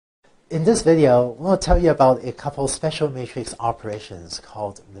In this video, I want to tell you about a couple special matrix operations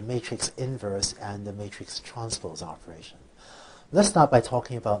called the matrix inverse and the matrix transpose operation. Let's start by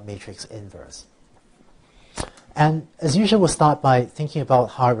talking about matrix inverse. And as usual, we'll start by thinking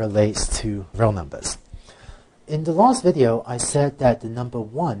about how it relates to real numbers. In the last video, I said that the number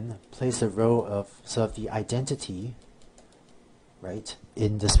 1 plays the role of sort of the identity, right,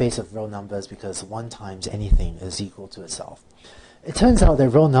 in the space of real numbers because 1 times anything is equal to itself. It turns out that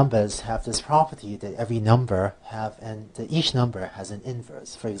real numbers have this property that every number have, and that each number has an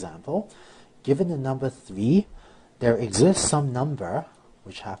inverse. For example, given the number 3, there exists some number,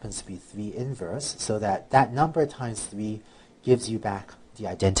 which happens to be 3 inverse, so that that number times 3 gives you back the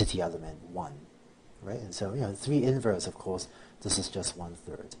identity element 1, right? And so, 3 inverse, of course, this is just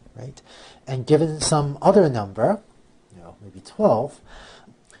 1/3, right? And given some other number, maybe 12,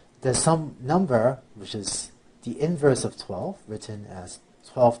 there's some number which is the inverse of 12, written as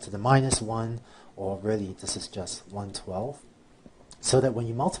 12 to the minus 1, or really this is just 1/12, so that when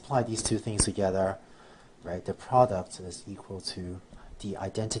you multiply these two things together, right, the product is equal to the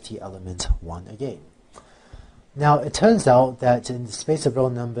identity element 1 again. Now, it turns out that in the space of real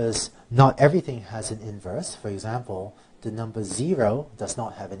numbers, not everything has an inverse. For example, the number 0 does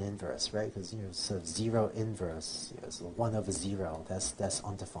not have an inverse, right? Because sort of 0 inverse, so 1 over 0, that's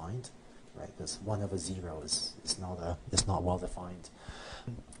undefined. Right, because 1 over 0 is not well defined.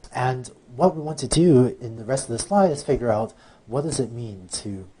 And what we want to do in the rest of the slide is figure out what does it mean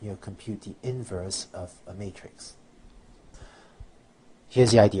to compute the inverse of a matrix.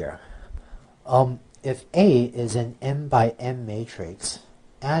 Here's the idea. If A is an m by m matrix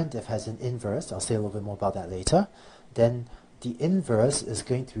and if it has an inverse, I'll say a little bit more about that later, then the inverse is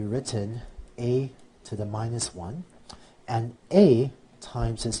going to be written a to the minus 1, and A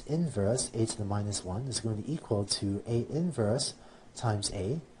times its inverse, a to the minus 1, is going to equal to a inverse times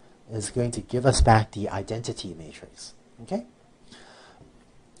a, is going to give us back the identity matrix. Okay?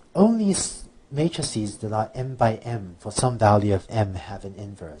 Only matrices that are m by m for some value of m have an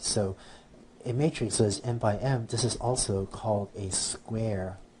inverse. So a matrix that is m by m, this is also called a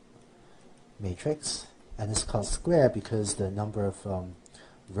square matrix. And it's called square because the number of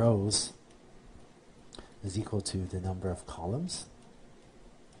rows is equal to the number of columns.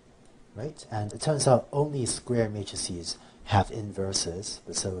 Right? And it turns out only square matrices have inverses.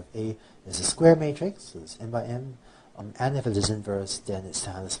 So if A is a square matrix, so it's m by m, and if it is inverse, then it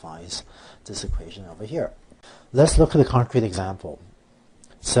satisfies this equation over here. Let's look at a concrete example.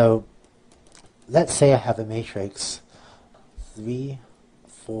 So let's say I have a matrix 3,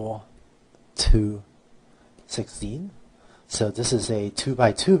 4, 2, 16. So this is a 2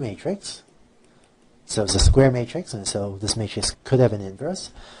 by 2 matrix. So it's a square matrix, and so this matrix could have an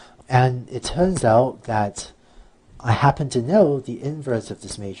inverse. And it turns out that I happen to know the inverse of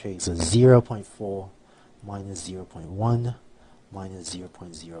this matrix is 0.4 minus 0.1 minus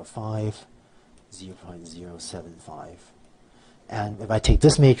 0.05, 0.075. And if I take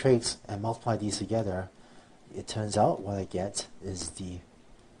this matrix and multiply these together, it turns out what I get is the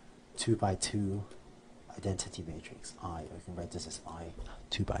 2 by 2 identity matrix, I. I can write this as I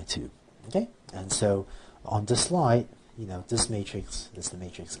 2 by 2. Okay? And so on this slide, this matrix is the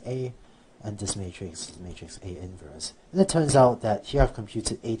matrix A, and this matrix is the matrix A inverse. And it turns out that here I've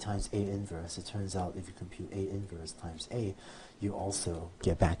computed A times A inverse. It turns out if you compute A inverse times A, you also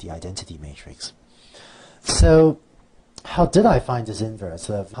get back the identity matrix. So how did I find this inverse?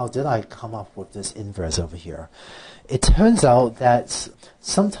 How did I come up with this inverse over here? It turns out that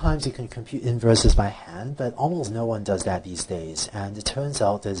sometimes you can compute inverses by hand, but almost no one does that these days. And it turns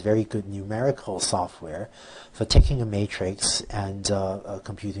out there's very good numerical software for taking a matrix and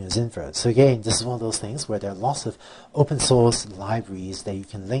computing its inverse. So again, this is one of those things where there are lots of open source libraries that you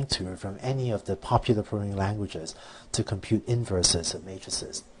can link to from any of the popular programming languages to compute inverses of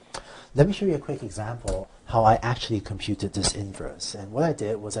matrices. Let me show you a quick example how I actually computed this inverse. And what I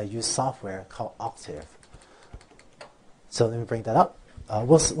did was I used software called Octave. So let me bring that up.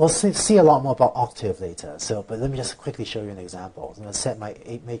 We'll see a lot more about Octave later. But let me just quickly show you an example. I'm going to set my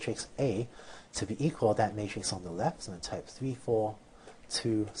matrix A to be equal to that matrix on the left. So I'm going to type 3, 4,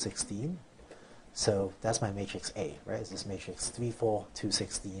 2, 16. So that's my matrix A, right? It's this matrix 3, 4, 2,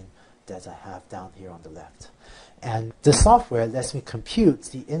 16 that I have down here on the left. And the software lets me compute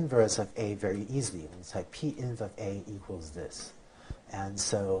the inverse of A very easily. And it's like P inv of A equals this. And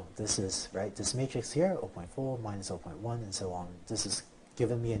so this is, right, this matrix here, 0.4 minus 0.1, and so on. This is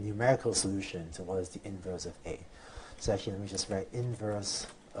giving me a numerical solution to what is the inverse of A. So actually, let me just write inverse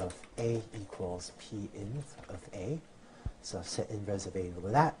of A equals P inv of A So I've set inverse of A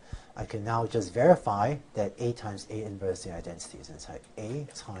over that. I can now just verify that A times A inverse the identities. And type A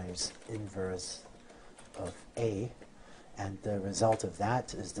times inverse of A, and the result of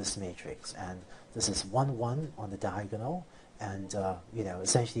that is this matrix. And this is 1, 1 on the diagonal, and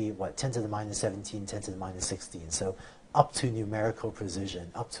essentially what, 10 to the minus 17, 10 to the minus 16. So up to numerical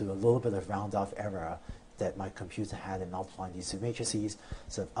precision, up to a little bit of round-off error that my computer had in multiplying these two matrices.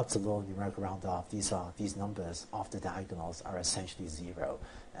 So up to little numerical round-off, these numbers off the diagonals are essentially 0.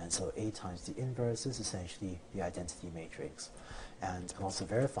 And so A times the inverse is essentially the identity matrix. And you can also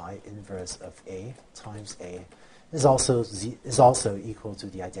verify inverse of A times A is also equal to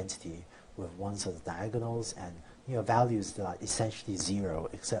the identity with ones of the diagonals and values that are essentially 0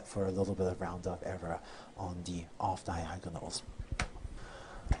 except for a little bit of round-off error on the off diagonals.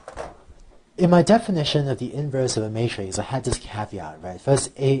 In my definition of the inverse of a matrix, I had this caveat, right?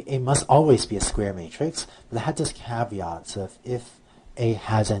 First, A must always be a square matrix, but I had this caveat of if A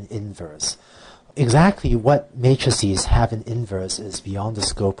has an inverse. Exactly what matrices have an inverse is beyond the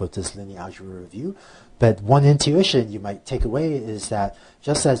scope of this linear algebra review, but one intuition you might take away is that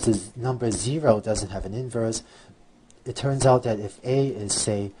just as the number 0 doesn't have an inverse, it turns out that if A is,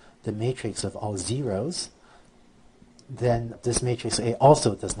 say, the matrix of all zeros, then this matrix A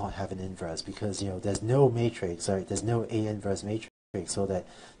also does not have an inverse because there's no matrix, right? There's no A inverse matrix, so that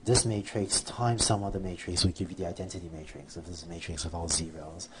this matrix times some other matrix will give you the identity matrix if this is a matrix of all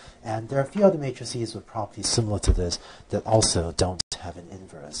zeros. And there are a few other matrices with properties similar to this that also don't have an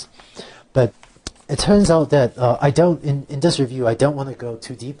inverse. But it turns out that in this review, I don't want to go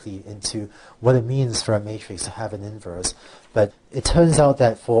too deeply into what it means for a matrix to have an inverse, but it turns out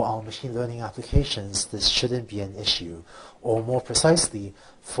that for our machine learning applications, this shouldn't be an issue. Or more precisely,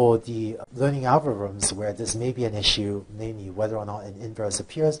 for the learning algorithms where this may be an issue, namely whether or not an inverse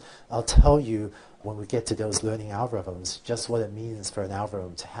appears, I'll tell you when we get to those learning algorithms just what it means for an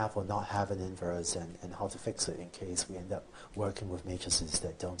algorithm to have or not have an inverse and how to fix it in case we end up working with matrices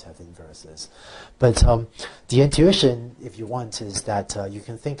that don't have inverses. But the intuition, if you want, is that you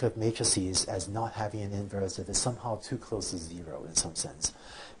can think of matrices as not having an inverse if it's somehow too close to 0 in some sense.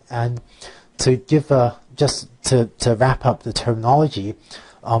 And to give just to wrap up the terminology,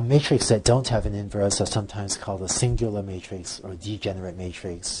 matrices that don't have an inverse are sometimes called a singular matrix or degenerate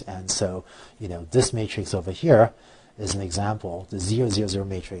matrix. And so, this matrix over here is an example. The 0, 0, 0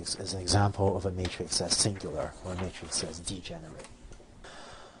 matrix is an example of a matrix that's singular or a matrix that's degenerate.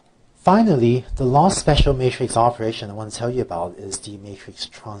 Finally, the last special matrix operation I want to tell you about is the matrix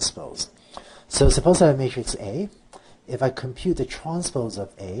transpose. So suppose I have matrix A. If I compute the transpose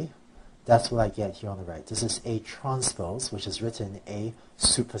of A, that's what I get here on the right. This is A transpose, which is written A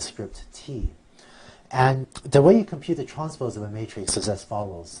superscript T. And the way you compute the transpose of a matrix is as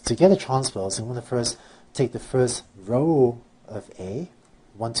follows. To get a transpose, I'm going to first take the first row of A,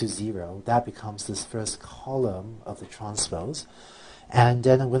 1, 2, 0. That becomes this first column of the transpose. And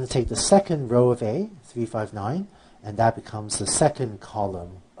then I'm going to take the second row of A, 3, 5, 9, and that becomes the second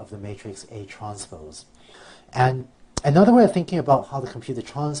column of the matrix A transpose. And another way of thinking about how to compute the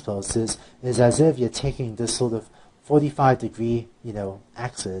transpose is as if you're taking this sort of 45-degree,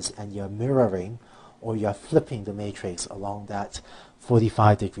 axis and you're mirroring or you're flipping the matrix along that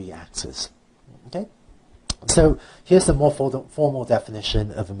 45-degree axis. Okay? So here's the more formal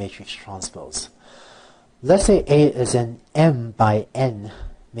definition of a matrix transpose. Let's say A is an M by N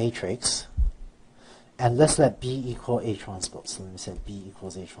matrix, and let's let B equal A transpose. So let me say B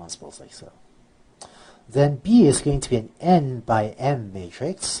equals A transpose like so. Then B is going to be an N by M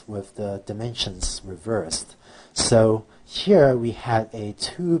matrix with the dimensions reversed. So here we had a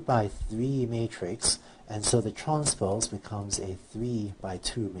 2 by 3 matrix, and so the transpose becomes a 3 by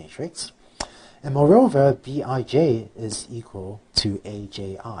 2 matrix. And moreover, Bij is equal to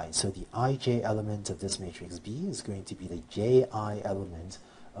Aj. So the Ij element of this matrix B is going to be the Ji element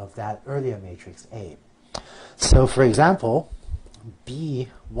of that earlier matrix A. So for example,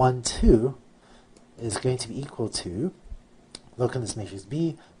 B12 is going to be equal to, look in this matrix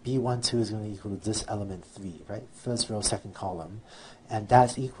B, B12 is going to be equal to this element 3, right? First row, second column. And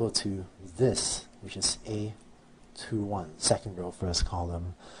that's equal to this, which is A21, second row, first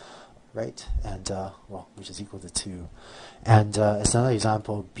column, right? And, which is equal to 2. And as another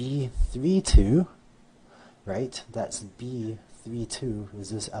example, B32, right? That's B32 is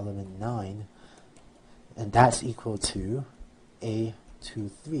this element 9. And that's equal to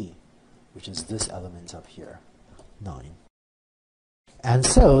A23, which is this element up here, 9. And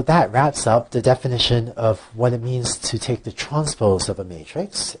so that wraps up the definition of what it means to take the transpose of a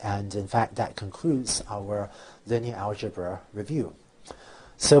matrix. And in fact, that concludes our linear algebra review.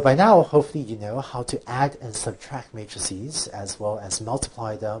 So by now, hopefully you know how to add and subtract matrices as well as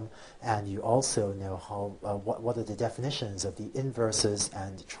multiply them, and you also know how what are the definitions of the inverses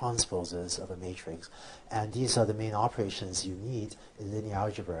and transposes of a matrix. And these are the main operations you need in linear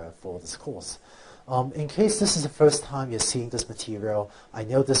algebra for this course. In case this is the first time you're seeing this material, I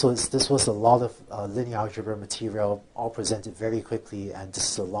know this was a lot of linear algebra material, all presented very quickly, and this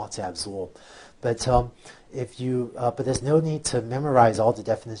is a lot to absorb. But but there's no need to memorize all the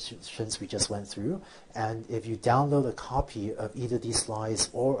definitions we just went through. And if you download a copy of either these slides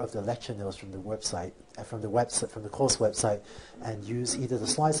or of the lecture notes from the website, from the course website, and use either the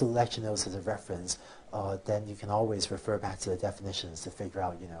slides or the lecture notes as a reference, then you can always refer back to the definitions to figure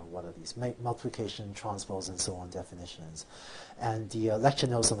out, what are these multiplication, transpose, and so on definitions. And the lecture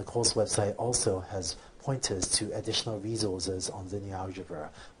notes on the course website also has pointers to additional resources on linear algebra,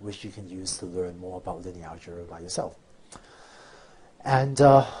 which you can use to learn more about linear algebra by yourself. And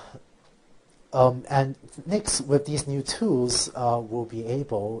next, with these new tools, we'll be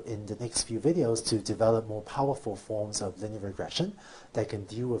able, in the next few videos, to develop more powerful forms of linear regression that can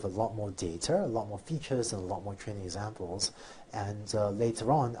deal with a lot more data, a lot more features, and a lot more training examples. And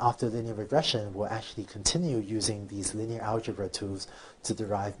later on, after linear regression, we'll actually continue using these linear algebra tools to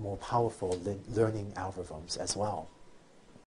derive more powerful learning algorithms as well.